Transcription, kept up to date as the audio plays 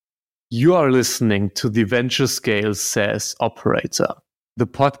You are listening to the Venture Scale SaaS Operator, the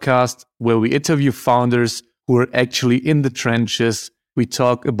podcast where we interview founders who are actually in the trenches. We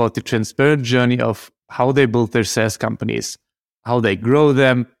talk about the transparent journey of how they build their SaaS companies, how they grow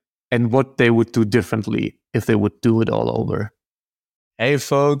them, and what they would do differently if they would do it all over. Hey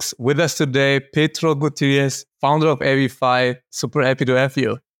folks, with us today, Pedro Gutiérrez, founder of Avify. Super happy to have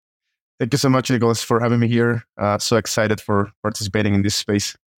you. Thank you so much, Nicholas, for having me here. So excited for participating in this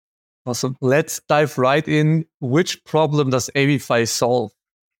space. Awesome. Let's dive right in. Which problem does Avify solve?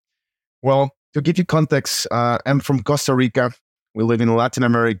 Well, to give you context, I'm from Costa Rica. We live in Latin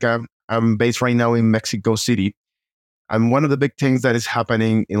America. I'm based right now in Mexico City. And one of the big things that is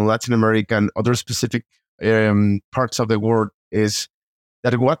happening in Latin America and other specific parts of the world is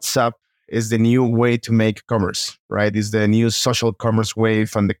that WhatsApp is the new way to make commerce, right? It's the new social commerce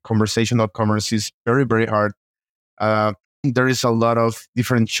wave, and the conversational commerce is very, very hard. There is a lot of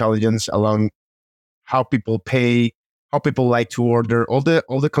different challenges along how people pay, how people like to order. All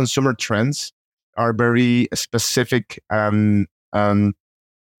the consumer trends are very specific, and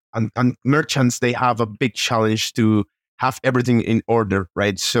merchants, they have a big challenge to have everything in order,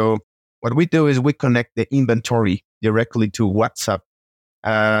 right? So what we do is we connect the inventory directly to WhatsApp.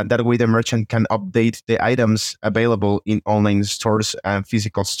 That way the merchant can update the items available in online stores and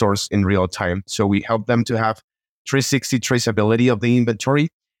physical stores in real time. So we help them to have 360 traceability of the inventory,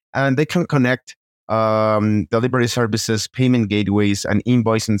 and they can connect delivery services, payment gateways, and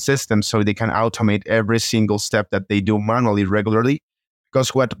invoicing systems so they can automate every single step that they do manually regularly.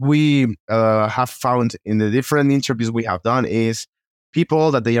 Because what we have found in the different interviews we have done is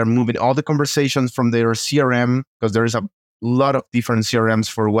people that they are moving all the conversations from their CRM, because there is a lot of different CRMs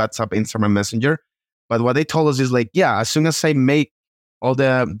for WhatsApp, Instagram, Messenger. But what they told us is like, yeah, as soon as I make all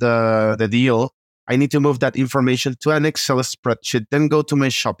the deal, I need to move that information to an Excel spreadsheet, then go to my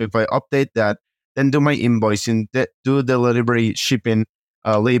Shopify, update that, then do my invoicing, do delivery shipping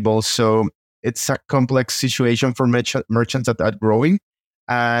labels. So it's a complex situation for merchants that are growing.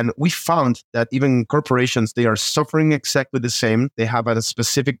 And we found that even corporations, they are suffering exactly the same. They have a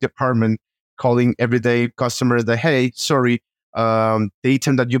specific department calling everyday customers that, hey, sorry, the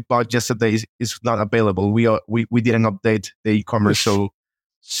item that you bought yesterday is not available. We didn't update the e-commerce,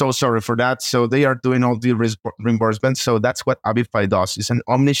 so sorry for that. So they are doing all the reimbursements. So that's what Avify does. It's an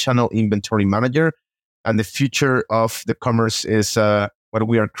Omni-Channel inventory manager, and the future of the commerce is what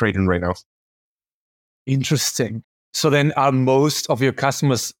we are creating right now. Interesting. So then are most of your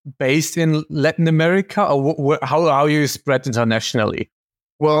customers based in Latin America, or how are you spread internationally?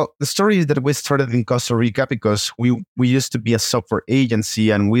 Well, the story is that we started in Costa Rica because we used to be a software agency,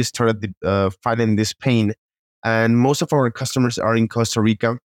 and we started fighting this pain. And most of our customers are in Costa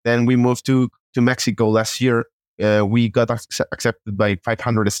Rica. Then we moved to Mexico last year. We got accepted by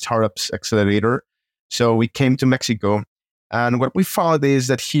 500 Startups Accelerator. So we came to Mexico. And what we found is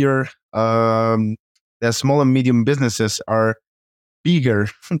that here, the small and medium businesses are bigger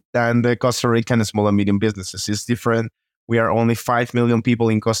than the Costa Rican small and medium businesses. It's different. We are only 5 million people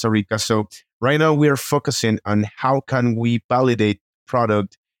in Costa Rica. So right now we are focusing on how can we validate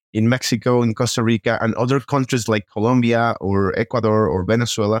product in Mexico, in Costa Rica, and other countries like Colombia or Ecuador or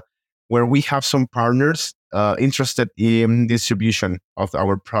Venezuela, where we have some partners interested in distribution of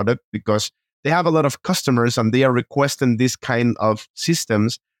our product, because they have a lot of customers and they are requesting this kind of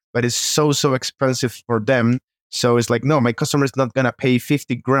systems, but it's so expensive for them. So it's like, no, my customer is not going to pay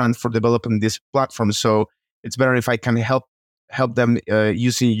 50 grand for developing this platform. So it's better if I can help them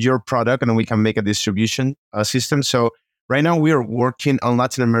using your product, and we can make a distribution system. So right now we are working on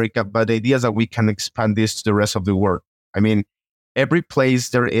Latin America, but the idea is that we can expand this to the rest of the world. I mean, every place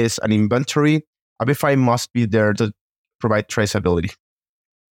there is an inventory, Avify must be there to provide traceability.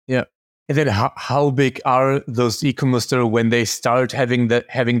 Yeah. And then how big are those e-commerce stores when they start having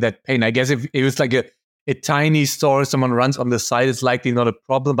that pain? I guess if it was like a tiny store someone runs on the side, it's likely not a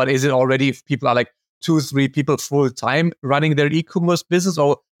problem. But is it already, if people are like 2-3 people full time running their e-commerce business,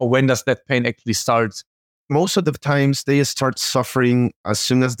 or when does that pain actually start? Most of the times they start suffering as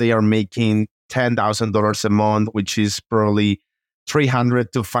soon as they are making $10,000 a month, which is probably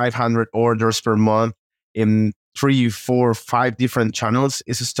 300 to 500 orders per month in 3, 4, 5 different channels.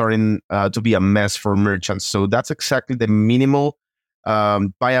 Is starting to be a mess for merchants. So that's exactly the minimal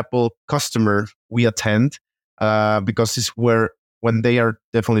viable customer we attend, because it's when they are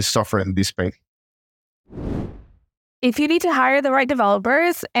definitely suffering this pain. If you need to hire the right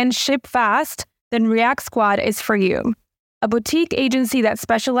developers and ship fast, then React Squad is for you. A boutique agency that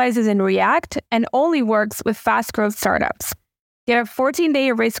specializes in React and only works with fast growth startups. Get a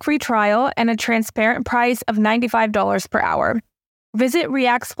 14-day risk-free trial and a transparent price of $95 per hour. Visit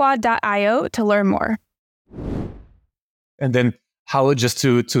reactsquad.io to learn more. And then how, just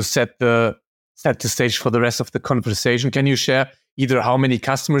to set the stage for the rest of the conversation, can you share either how many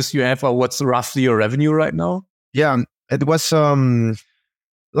customers you have or what's roughly your revenue right now? Yeah, it was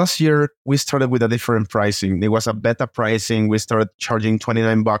last year we started with a different pricing. It was a beta pricing. We started charging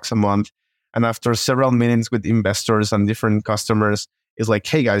 $29 a month. And after several meetings with investors and different customers, it's like,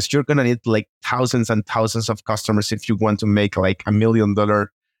 hey guys, you're gonna need like thousands and thousands of customers if you want to make like $1 million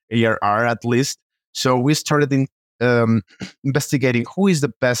ARR at least. So we started investigating who is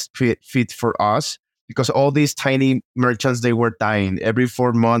the best fit for us, because all these tiny merchants, they were dying. Every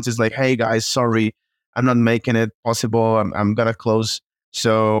 4 months, it's like, hey guys, sorry, I'm not making it possible. I'm gonna close.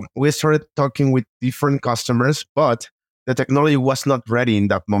 So we started talking with different customers, but the technology was not ready in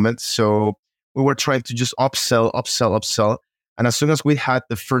that moment. So we were trying to just upsell. And as soon as we had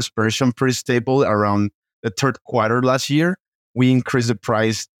the first version pretty stable around the third quarter last year, we increased the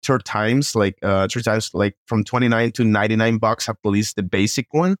price three times, like from 29 to $99 at least, the basic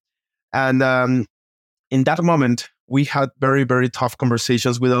one. And in that moment, we had very, very tough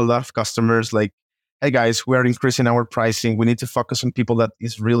conversations with a lot of customers, like, hey guys, we're increasing our pricing. We need to focus on people that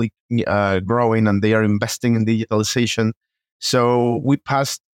is really growing and they are investing in digitalization. So we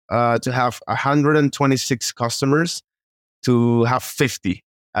passed to have 126 customers to have 50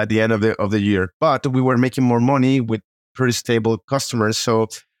 at the end of the year. But we were making more money with pretty stable customers. So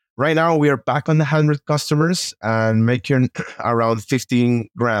right now we are back on the 100 customers and making around 15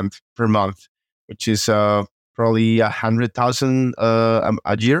 grand per month, which is probably 100,000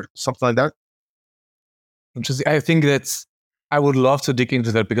 a year, something like that. Interesting. I think I would love to dig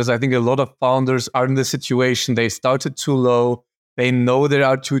into that, because I think a lot of founders are in the situation, they started too low, they know they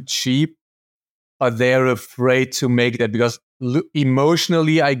are too cheap, but they're afraid to make that, because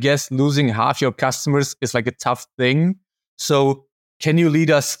emotionally, I guess, losing half your customers is like a tough thing. So can you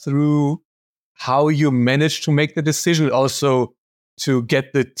lead us through how you managed to make the decision, also to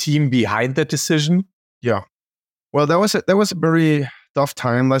get the team behind that decision? Yeah. Well, that was a very tough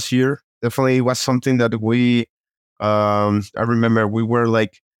time last year. Definitely was something that I remember we were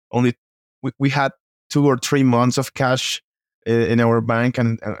like we had 2 or 3 months of cash in our bank,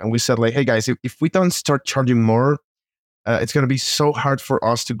 and we said like, hey guys, if we don't start charging more, it's going to be so hard for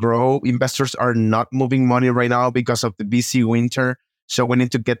us to grow. Investors are not moving money right now because of the VC winter, so we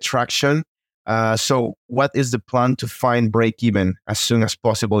need to get traction. So what is the plan to find break even as soon as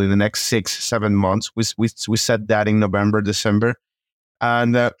possible in the next 6-7 months? We said that in November, December,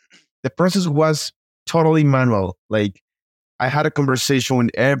 and the process was totally manual. Like, I had a conversation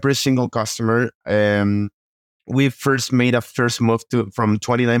with every single customer. We first made a first move from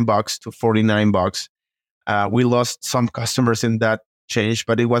 $29 to $49. We lost some customers in that change,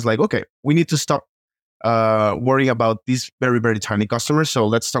 but it was like, okay, we need to stop worrying about these very, very tiny customers. So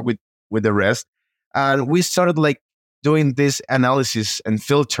let's start with the rest. And we started like doing this analysis and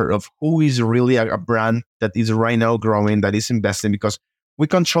filter of who is really a brand that is right now growing, that is investing, because we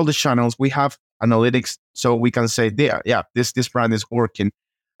control the channels. We have analytics, so we can say, yeah, this brand is working.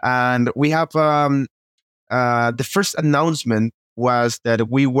 And we have the first announcement was that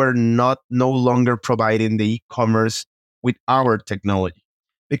we were no longer providing the e-commerce with our technology,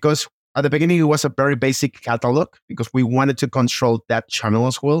 because at the beginning it was a very basic catalog, because we wanted to control that channel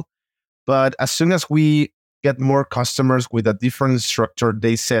as well. But as soon as we get more customers with a different structure,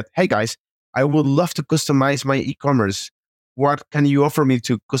 they said, hey guys, I would love to customize my e-commerce. What can you offer me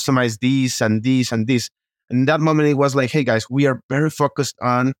to customize these and these and this? And in that moment, it was like, hey guys, we are very focused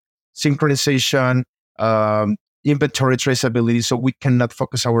on synchronization, inventory traceability, so we cannot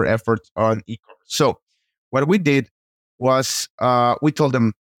focus our efforts on e-commerce. So what we did was we told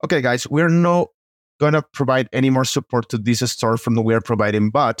them, okay guys, we're not going to provide any more support to this store from the we are providing,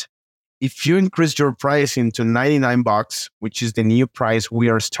 but if you increase your pricing to $99, which is the new price we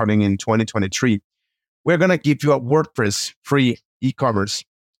are starting in 2023, we're going to give you a WordPress free e-commerce.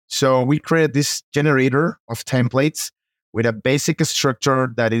 So we created this generator of templates with a basic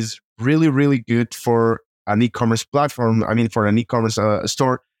structure that is really, really good for an e-commerce platform. I mean, for an e-commerce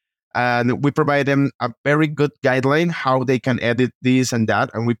store. And we provide them a very good guideline how they can edit this and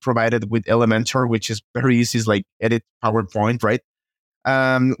that. And we provided with Elementor, which is very easy, it's like edit PowerPoint, right?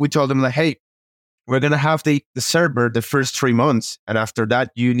 We told them like, hey, we're going to have the server the first 3 months. And after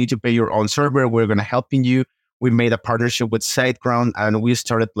that, you need to pay your own server. We're going to helping you. We made a partnership with SiteGround, and we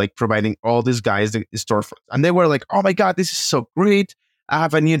started like providing all these guys the storefront. And they were like, oh my God, this is so great. I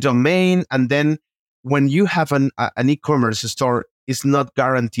have a new domain. And then when you have an e-commerce store, it's not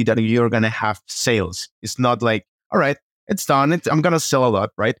guaranteed that you're going to have sales. It's not like, all right, it's done. I'm going to sell a lot,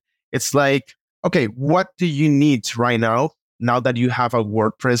 right? It's like, okay, what do you need right now now that you have a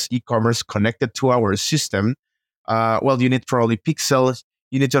WordPress e-commerce connected to our system, you need probably pixels.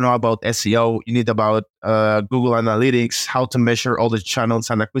 You need to know about SEO. You need about Google Analytics, how to measure all the channels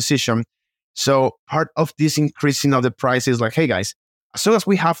and acquisition. So part of this increasing of the price is like, hey guys, as soon as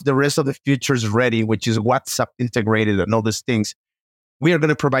we have the rest of the features ready, which is WhatsApp integrated and all these things, we are going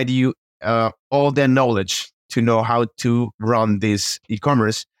to provide you all the knowledge to know how to run this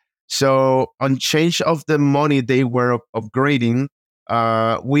e-commerce. So on change of the money they were upgrading,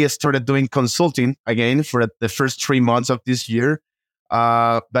 we started doing consulting again for the first 3 months of this year.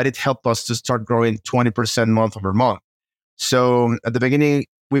 But it helped us to start growing 20% month over month. So at the beginning,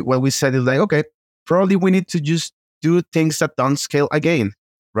 what we said is like, okay, probably we need to just do things that don't scale again,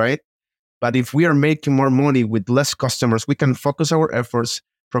 right? But if we are making more money with less customers, we can focus our efforts,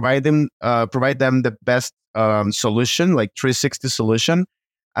 provide them the best solution, like 360 solution.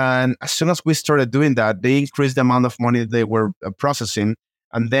 And as soon as we started doing that, they increased the amount of money they were processing.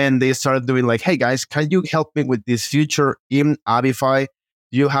 And then they started doing like, hey guys, can you help me with this feature in Avify?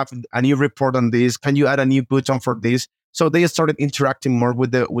 Do you have a new report on this? Can you add a new button for this? So they started interacting more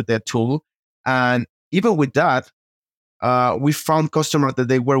with the tool. And even with that, we found customers that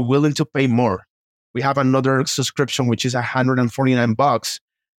they were willing to pay more. We have another subscription, which is $149,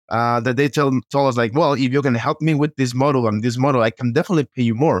 that they told us like, well, if you can help me with this model and this model, I can definitely pay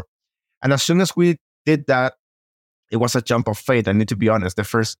you more. And as soon as we did that, it was a jump of faith. I need to be honest. The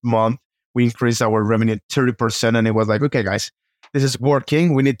first month, we increased our revenue 30%, and it was like, okay, guys, this is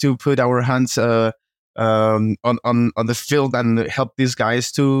working. We need to put our hands on the field and help these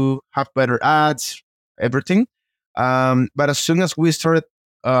guys to have better ads, everything. But as soon as we started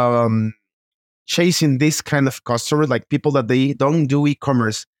chasing this kind of customer, like people that they don't do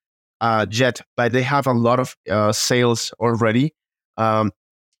e-commerce yet, but they have a lot of sales already.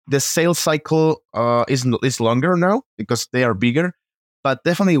 The sales cycle is longer now because they are bigger, but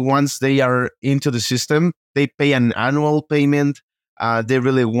definitely once they are into the system, they pay an annual payment. They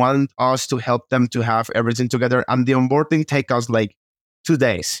really want us to help them to have everything together. And the onboarding takes us like 2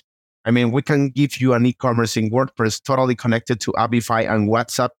 days. I mean, we can give you an e-commerce in WordPress totally connected to Avify and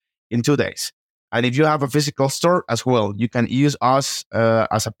WhatsApp in 2 days. And if you have a physical store as well, you can use us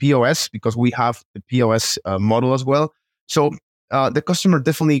as a POS because we have the POS model as well. So the customer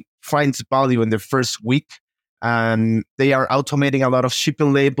definitely finds value in the first week, and they are automating a lot of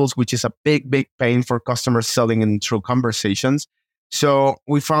shipping labels, which is a big pain for customers selling in through conversations. So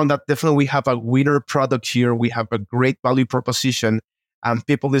we found that definitely we have a winner product here. We have a great value proposition, and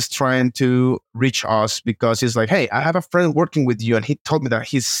people is trying to reach us because it's like, hey, I have a friend working with you, and he told me that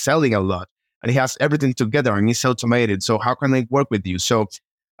he's selling a lot and he has everything together and he's automated. So how can I work with you? So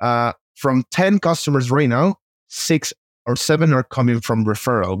from 10 customers right now, 6 or 7 are coming from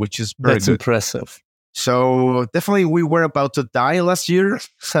referral, which is very That's good. impressive. So definitely we were about to die last year,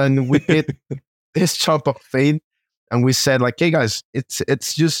 and we hit this jump of faith, and we said like, hey guys, it's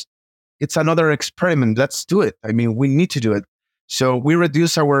another experiment. Let's do it. I mean, we need to do it. So we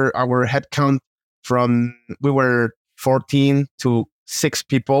reduced our headcount from, we were 14 to 6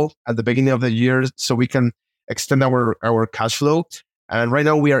 people at the beginning of the year, so we can extend our cash flow. And right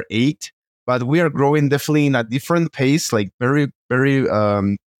now we are 8. But we are growing definitely in a different pace, like very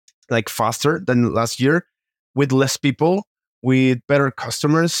like faster than last year, with less people, with better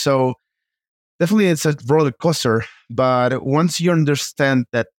customers. So definitely it's a roller coaster. But once you understand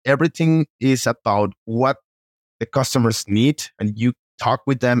that everything is about what the customers need, and you talk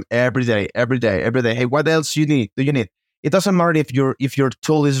with them every day. Hey, what else do you need? It doesn't matter if your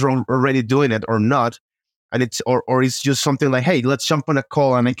tool is already doing it or not. And it's or it's just something like, hey, let's jump on a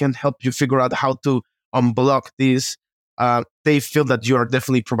call and I can help you figure out how to unblock this. They feel that you are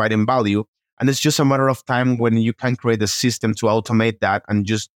definitely providing value. And it's just a matter of time when you can create a system to automate that and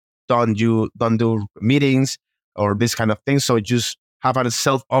just don't do meetings or this kind of thing. So just have a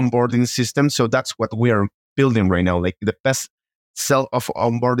self-onboarding system. So that's what we are building right now, like the best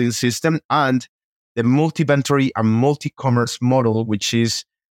self-onboarding system and the multi-inventory and multi-commerce model, which is,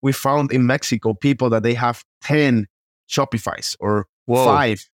 we found in Mexico people that they have 10 Shopifys or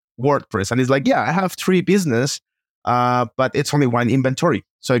 5 WordPress. And it's like, yeah, I have 3 business, but it's only 1 inventory.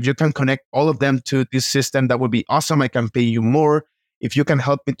 So if you can connect all of them to this system, that would be awesome. I can pay you more. If you can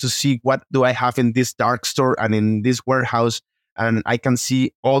help me to see what do I have in this dark store and in this warehouse, and I can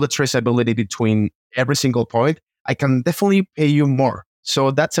see all the traceability between every single point, I can definitely pay you more.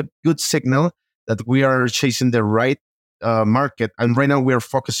 So that's a good signal that we are chasing the right market. And right now we are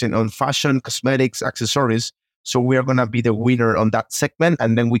focusing on fashion, cosmetics, accessories. So we are going to be the winner on that segment,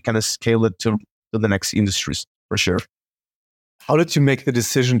 and then we can scale it to the next industries for sure. How did you make the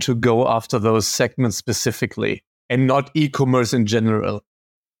decision to go after those segments specifically? and not e-commerce in general?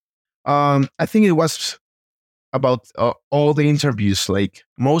 I think it was about all the interviews. Like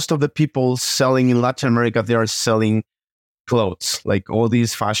most of the people selling in Latin America, they are selling clothes, like all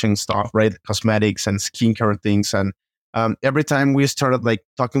these fashion stuff, right? Cosmetics and skincare things. And every time we started like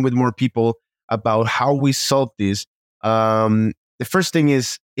talking with more people about how we solve this, the first thing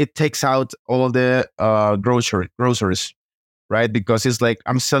is it takes out all of the groceries, right? Because it's like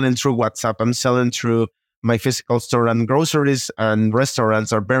I'm selling through WhatsApp, I'm selling through my physical store, and groceries and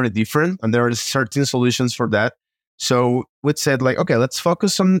restaurants are very different, and there are certain solutions for that. So we said like, okay, let's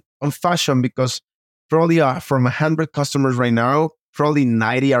focus on fashion, because probably from 100 customers right now, probably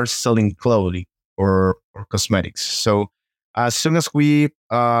 90 are selling clothing or cosmetics. So as soon as we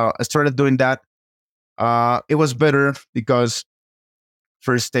started doing that, it was better because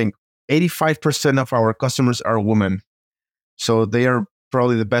first thing, 85% of our customers are women. So they are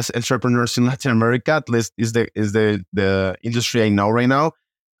probably the best entrepreneurs in Latin America. At least is the industry I know right now,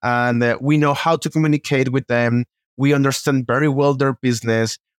 and we know how to communicate with them. We understand very well their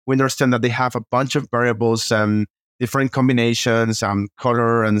business. We understand that they have a bunch of variables and different combinations,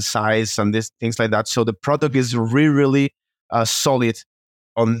 color and size, and these things like that. So the product is really solid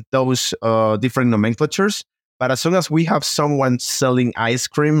on those different nomenclatures. But as soon as we have someone selling ice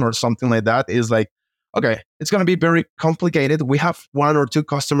cream or something like that, is like, okay, it's going to be very complicated. We have one or two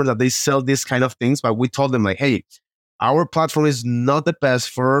customers that they sell these kind of things, but we told them like, hey, our platform is not the best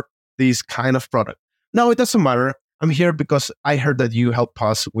for this kind of product. No, it doesn't matter. I'm here because I heard that you help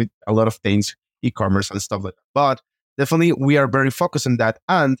us with a lot of things, e-commerce and stuff like that. But definitely we are very focused on that.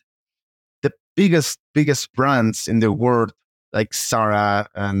 And the biggest brands in the world, like Zara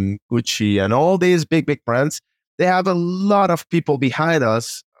and Gucci and all these big brands, they have a lot of people behind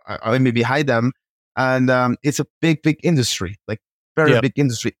us, I mean, behind them. And it's a big industry, like very big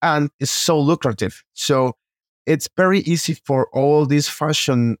industry, and it's so lucrative. So it's very easy for all these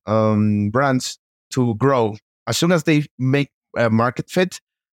fashion brands to grow. As soon as they make a market fit,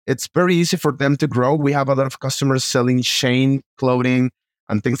 it's very easy for them to grow. We have a lot of customers selling Shane clothing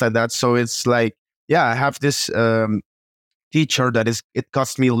and things like that. So it's like, yeah, I have this t-shirt it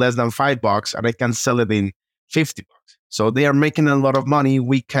costs me less than $5 and I can sell it in $50. So they are making a lot of money.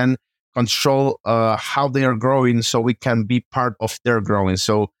 We can control how they are growing, so we can be part of their growing.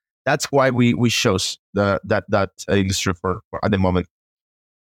 So that's why we chose that industry for at the moment.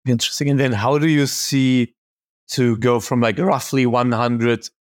 Interesting. And then how do you see to go from like roughly 100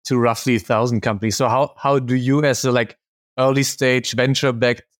 to roughly 1,000 companies? So how do you, as a like early stage venture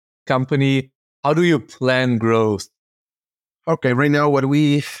backed company, how do you plan growth? Okay, right now what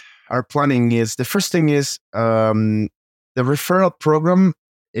we are planning is, the first thing is the referral program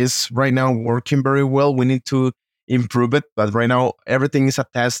is right now working very well. We need to improve it, but right now everything is a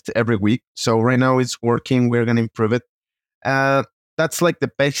test every week. So right now it's working. We're going to improve it. That's like the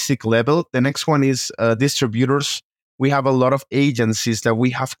basic level. The next one is distributors. We have a lot of agencies that we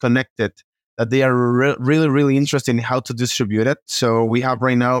have connected that they are really interested in how to distribute it. So we have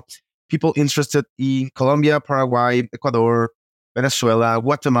right now people interested in Colombia, Paraguay, Ecuador, Venezuela,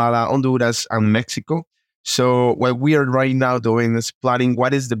 Guatemala, Honduras, and Mexico. So what we are right now doing is planning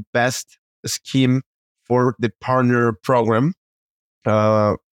what is the best scheme for the partner program.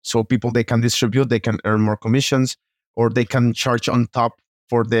 So people, they can distribute, they can earn more commissions, or they can charge on top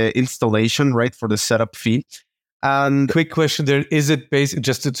for the installation, right? For the setup fee. And quick question there, is it basically,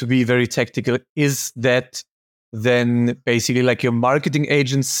 just to be very tactical, is that then basically like your marketing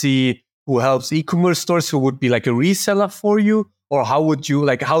agency who helps e-commerce stores, who would be like a reseller for you? Or how would you,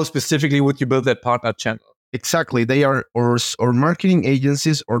 like, how specifically would you build that partner channel? Exactly. They are or marketing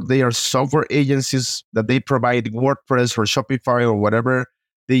agencies, or they are software agencies that they provide WordPress or Shopify or whatever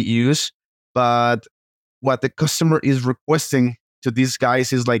they use. But what the customer is requesting to these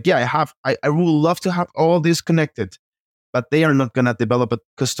guys is like, yeah, I would love to have all this connected, but they are not going to develop it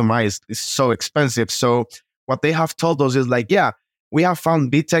customized. It's so expensive. So what they have told us is like, yeah, we have found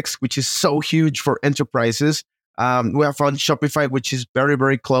BTEX, which is so huge for enterprises. We have found Shopify, which is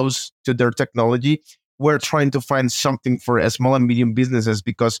very close to their technology. We're trying to find something for small and medium businesses,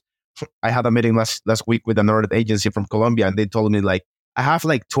 because I had a meeting last week with another agency from Colombia, and they told me like, I have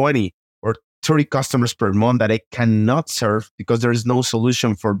like 20 or 30 customers per month that I cannot serve because there is no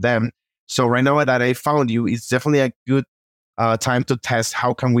solution for them. So right now that I found you, it's definitely a good time to test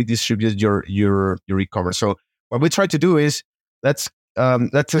how can we distribute your e-commerce. So what we try to do is let's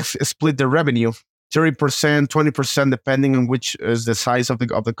split the revenue. 30%, 20%, depending on which is the size of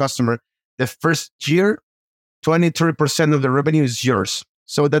the customer. The first year, 20-30% of the revenue is yours.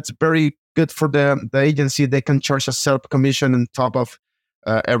 So that's very good for the agency. They can charge a self commission on top of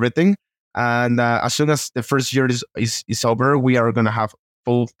everything. And as soon as the first year is over, we are going to have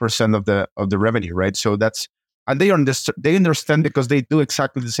full percent of the revenue, right? So that's, and they understand because they do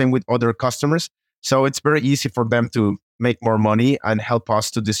exactly the same with other customers. So it's very easy for them to make more money and help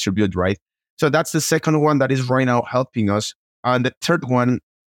us to distribute, right? So that's the second one that is right now helping us. And the third one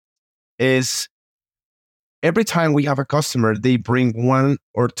is every time we have a customer, they bring one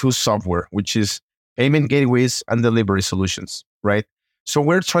or two software, which is payment gateways and delivery solutions, right? So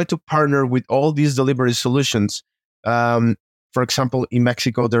we're trying to partner with all these delivery solutions. For example, in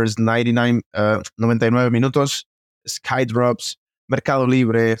Mexico, there's 99 Minutos, Skydrops, Mercado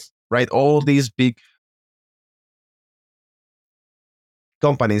Libre, right? All these big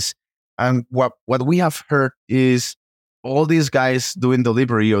companies. And what we have heard is all these guys doing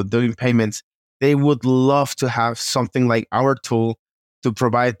delivery or doing payments, they would love to have something like our tool to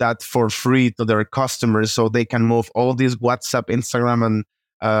provide that for free to their customers so they can move all these WhatsApp, Instagram,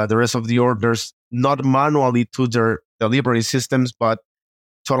 and the rest of the orders, not manually to their delivery systems, but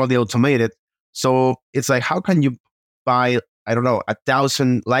totally automated. So it's like, how can you buy, I don't know,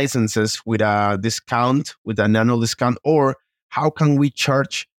 1,000 licenses with a discount, with an annual discount, or how can we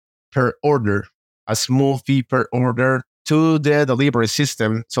charge per order, a small fee per order to the delivery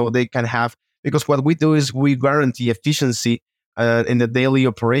system so they can have, because what we do is we guarantee efficiency in the daily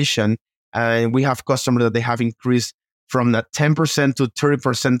operation. And we have customers that they have increased from that 10% to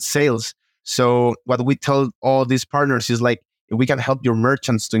 30% sales. So what we tell all these partners is like, if we can help your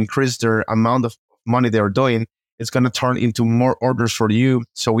merchants to increase their amount of money they're doing, it's going to turn into more orders for you.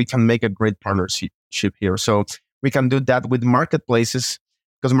 So we can make a great partnership here. So we can do that with marketplaces,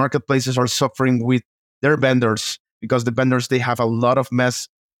 because marketplaces are suffering with their vendors, because the vendors, they have a lot of mess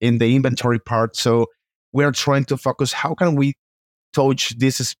in the inventory part. So we're trying to focus, how can we touch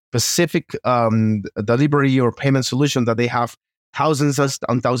this specific delivery or payment solution that they have thousands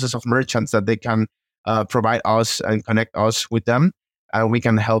and thousands of merchants that they can provide us and connect us with them, and we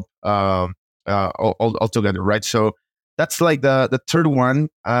can help all together, right? So that's like the third one.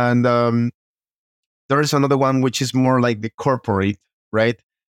 And there is another one which is more like the corporate, right?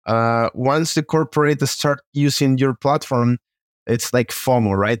 Once the corporate start using your platform, it's like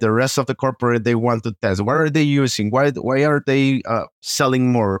FOMO, right? The rest of the corporate, they want to test. What are they using? Why are they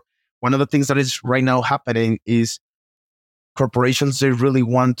selling more? One of the things that is right now happening is corporations, they really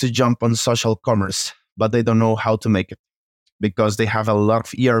want to jump on social commerce, but they don't know how to make it, because they have a lot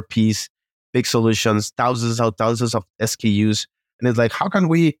of ERPs, big solutions, thousands of SKUs. And it's like, how can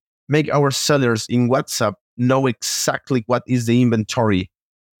we make our sellers in WhatsApp know exactly what is the inventory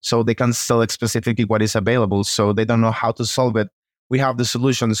so they can sell specifically what is available? So they don't know how to solve it. We have the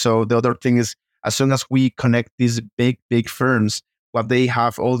solution. So the other thing is, as soon as we connect these big firms, what they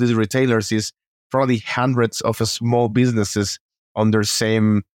have, all these retailers, is probably hundreds of small businesses on their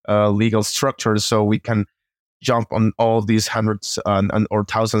same legal structure. So we can jump on all these hundreds or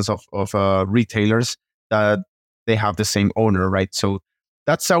thousands of retailers that they have the same owner, right? So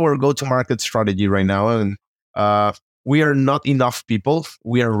that's our go-to-market strategy right now. And we are not enough people.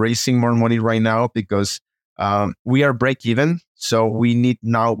 We are raising more money right now because we are break-even. So we need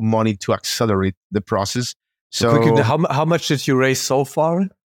now money to accelerate the process. So quickly, how much did you raise so far?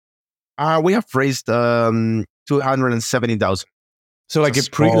 We have raised 270,000. So like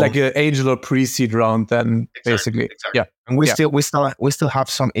like an angel or pre-seed round, then basically. Exactly. Yeah. And we still have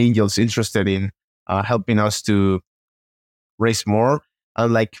some angels interested in helping us to raise more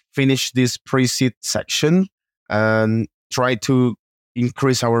and like finish this pre-seed section and try to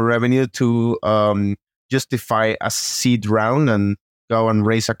increase our revenue to justify a seed round and go and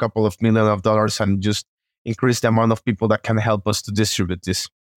raise a couple of $1 million and just increase the amount of people that can help us to distribute this.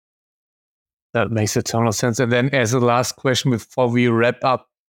 That makes a ton of sense. And then as a last question before we wrap up,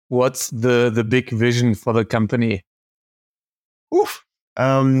 what's the big vision for the company? What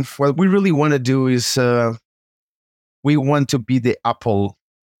we really want to do is we want to be the Apple,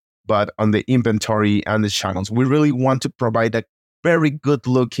 but on the inventory and the channels. We really want to provide a very good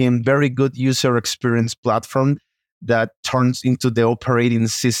looking, very good user experience platform that turns into the operating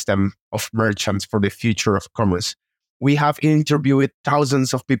system of merchants for the future of commerce. We have interviewed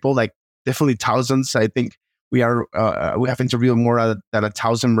thousands of people, like definitely thousands. I think we have interviewed more than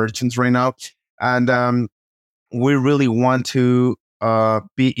 1,000 merchants right now. And we really want to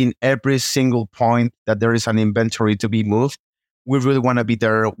be in every single point that there is an inventory to be moved. We really want to be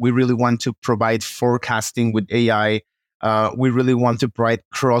there. We really want to provide forecasting with AI. We really want to provide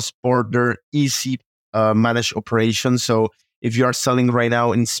cross-border, easy managed operations. So if you are selling right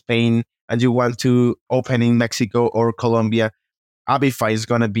now in Spain and you want to open in Mexico or Colombia, Avify is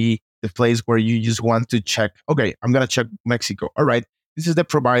going to be the place where you just want to check, okay, I'm going to check Mexico. All right, this is the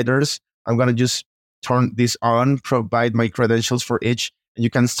providers. I'm going to just turn this on, provide my credentials for each, and you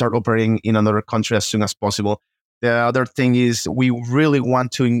can start operating in another country as soon as possible. The other thing is we really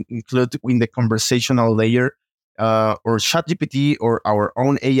want to include in the conversational layer or ChatGPT or our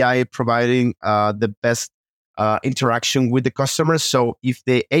own AI providing the best interaction with the customer. So if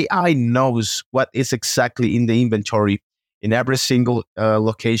the AI knows what is exactly in the inventory in every single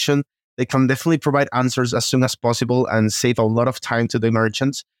location, they can definitely provide answers as soon as possible and save a lot of time to the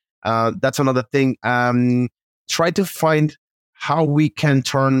merchants. That's another thing. Try to find how we can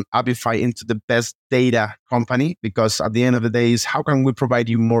turn Avify into the best data company, because at the end of the day is how can we provide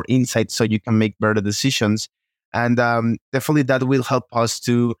you more insights so you can make better decisions. And definitely that will help us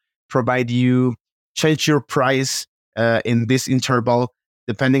to provide you, change your price in this interval,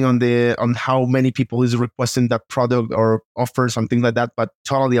 depending on how many people is requesting that product or offer, something like that, but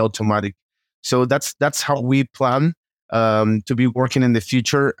totally automatic. So that's how we plan to be working in the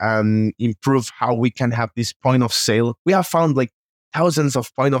future and improve how we can have this point of sale. We have found like thousands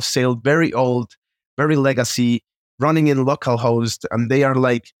of point of sale, very old, very legacy, running in local host, and they are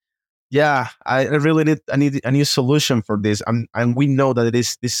like, yeah, I really need a new solution for this. And we know that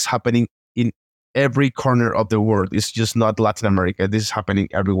this is happening in every corner of the world. It's just not Latin America. This is happening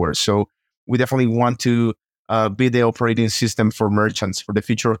everywhere. So we definitely want to be the operating system for merchants for the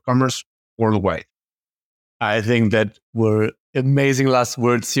future of commerce worldwide. I think that were amazing last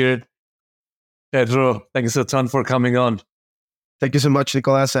words here. Pedro, thanks a ton for coming on. Thank you so much,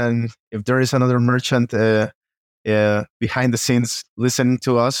 Nicolas. And if there is another merchant behind the scenes listening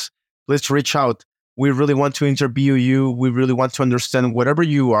to us, please reach out. We really want to interview you. We really want to understand whatever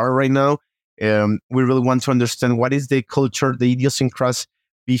you are right now. We really want to understand what is the culture, the idiosyncrasy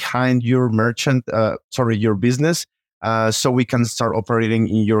behind your your business, so we can start operating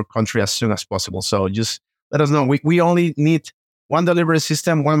in your country as soon as possible. So just let us know. We only need one delivery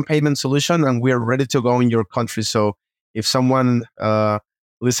system, one payment solution, and we are ready to go in your country. So if someone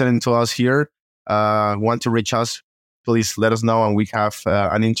listening to us here want to reach us, please let us know, and we have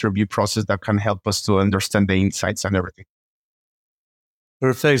an interview process that can help us to understand the insights and everything.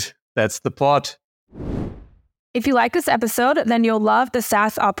 Perfect. That's the pod. If you like this episode, then you'll love the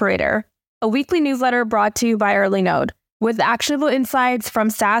SaaS Operator, a weekly newsletter brought to you by EarlyNode, with actionable insights from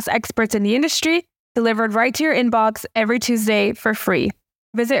SaaS experts in the industry, delivered right to your inbox every Tuesday for free.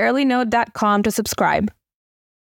 Visit earlynode.com to subscribe.